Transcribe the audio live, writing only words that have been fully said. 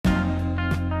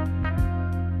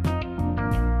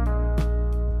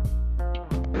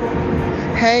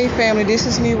Hey family, this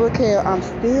is me, Raquel. I'm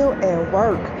still at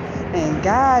work and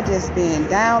God just been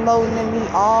downloading in me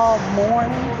all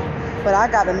morning. But I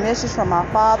got a message from my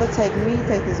father. Take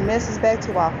this message back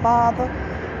to our father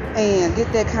and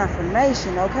get that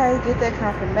confirmation, okay? Get that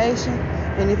confirmation.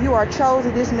 And if you are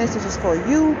chosen, this message is for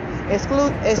you.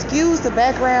 Excuse the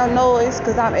background noise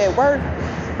because I'm at work.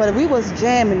 But we was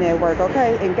jamming at work,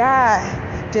 okay? And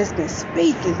God just been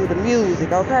speaking through the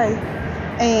music, okay?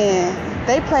 And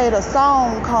they played a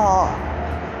song called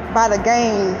by the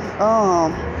game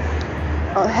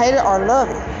Hate It or Love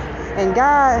It. And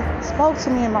God spoke to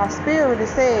me in my spirit and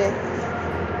said,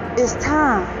 it's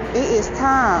time. It is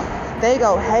time. They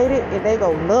go hate it and they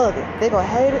go love it. They go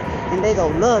hate it and they go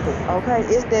love it. Okay?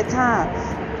 It's that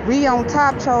time. We on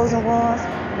top, chosen ones.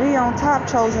 We on top,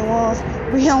 chosen ones.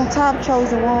 We on top,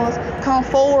 chosen ones. Come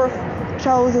forth,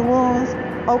 chosen ones.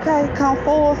 Okay? Come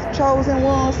forth, chosen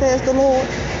ones, says the Lord.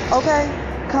 Okay?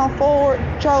 Come forward,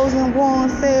 chosen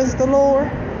ones, says the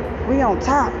Lord. We on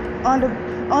top.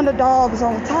 Underdogs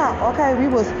on top. Okay? We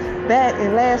was back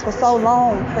and last for so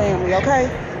long, family. Okay?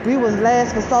 We was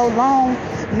last for so long.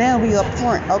 Now we up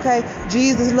front. Okay?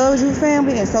 Jesus loves you,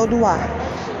 family, and so do I.